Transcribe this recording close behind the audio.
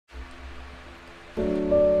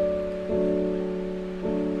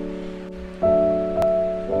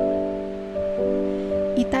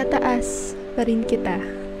Itataas pa rin kita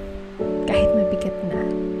kahit mabigat na.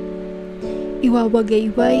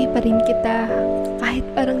 Iwawagayway pa rin kita kahit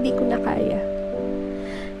parang di ko na kaya.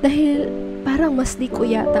 Dahil parang mas di ko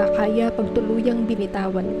yata kaya pag tuluyang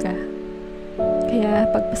binitawan ka. Kaya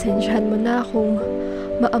pagpasensyahan mo na akong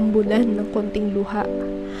maambulan ng konting luha.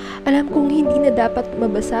 Alam kong hindi na dapat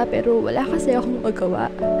mabasa pero wala kasi akong magawa.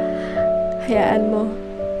 Hayaan mo,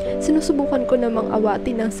 sinusubukan ko namang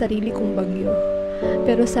awatin ang sarili kong bagyo.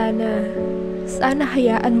 Pero sana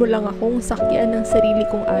hayaan mo lang akong sakyan ng sarili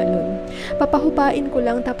kong alon. Papahupain ko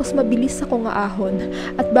lang tapos mabilis akong aahon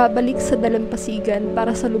at babalik sa dalampasigan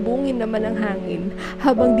para salubungin naman ang hangin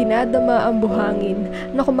habang dinadama ang buhangin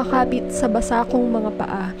na kumakapit sa basa kong mga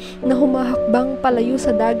paa na humahakbang palayo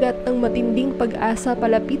sa dagat ng matinding pag-asa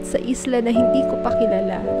palapit sa isla na hindi ko pa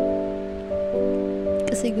kilala.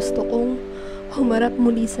 Kasi gusto kong humarap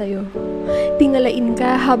muli sa'yo. Tingalain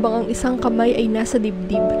ka habang ang isang kamay ay nasa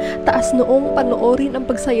dibdib. Taas noong panoorin ang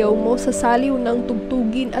pagsayaw mo sa saliw ng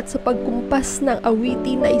tugtugin at sa pagkumpas ng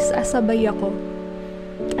awitin na isasabay ako.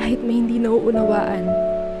 Kahit may hindi nauunawaan,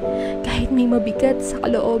 kahit may mabigat sa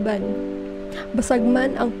kalooban, basag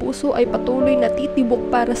man ang puso ay patuloy na titibok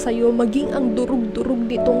para sa'yo maging ang durug-durug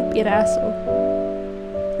nitong piraso.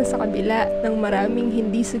 Sa kabila ng maraming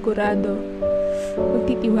hindi sigurado,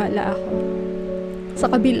 magtitiwala ako. Sa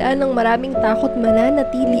kabila ng maraming takot,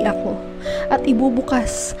 mananatili ako at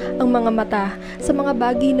ibubukas ang mga mata sa mga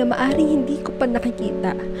bagay na maaring hindi ko pa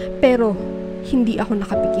nakikita pero hindi ako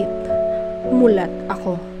nakapikit. Mulat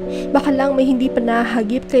ako. Baka lang may hindi pa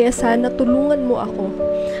nahagip kaya sana tulungan mo ako.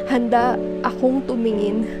 Handa akong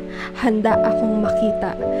tumingin, handa akong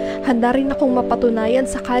makita, handa rin akong mapatunayan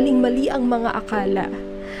sakaling mali ang mga akala.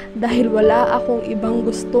 Dahil wala akong ibang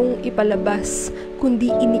gustong ipalabas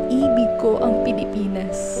kundi iniibig ko ang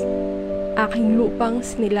Pilipinas, aking lupang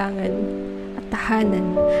sinilangan at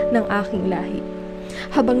tahanan ng aking lahi.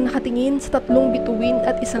 Habang nakatingin sa 3 bituin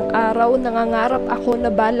at 1 araw, nangangarap ako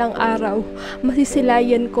na balang araw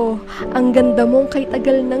masisilayan ko ang ganda mong kay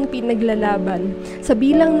tagal ng pinaglalaban. Sa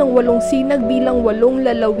bilang ng 8 sinag bilang 8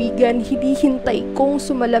 lalawigan, hinihintay kong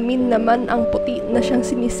sumalamin naman ang puti na siyang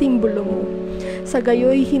sinisimbolo mo. Sa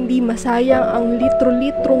gayoy hindi masayang ang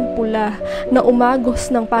litro-litrong pula na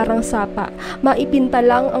umagos ng parang sapa, maipinta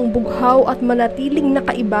lang ang bughaw at manatiling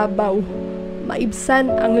nakaibabaw.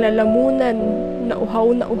 Maibsan ang lalamunan na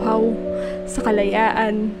uhaw sa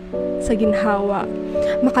kalayaan, sa ginhawa.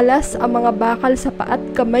 Makalas ang mga bakal sa paat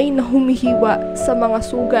kamay na humihiwa sa mga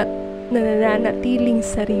sugat na nananatiling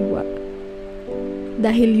sariwa.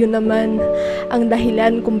 Dahil yun naman ang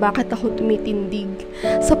dahilan kung bakit ako tumitindig.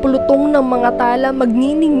 Sa pulutong ng mga tala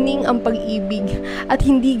magniningning ang pag-ibig at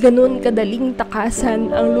hindi ganun kadaling takasan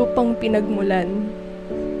ang lupang pinagmulan.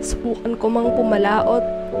 Subukan ko mang pumalaot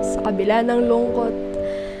sa kabila ng lungkot.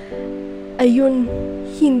 Ayun,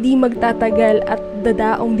 hindi magtatagal at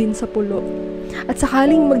dadaong din sa pulo. At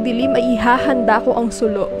sakaling magdilim ay ihahanda ko ang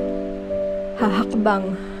sulo.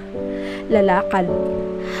 Hahakbang, lalakad.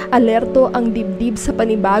 Alerto ang dibdib sa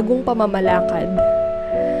panibagong pamamalakad.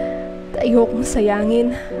 Ayokong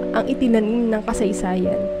sayangin ang itinanim ng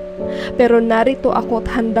kasaysayan. Pero narito ako't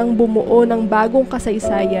handang bumuo ng bagong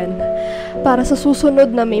kasaysayan. Para sa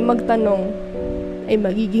susunod na may magtanong, ay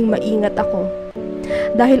magiging maingat ako.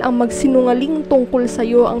 Dahil ang magsinungaling tungkol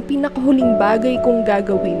sa'yo ang pinakahuling bagay kong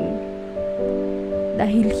gagawin.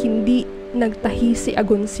 Dahil hindi nagtahi si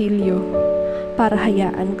Agoncillo para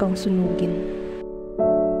hayaan kang sunugin.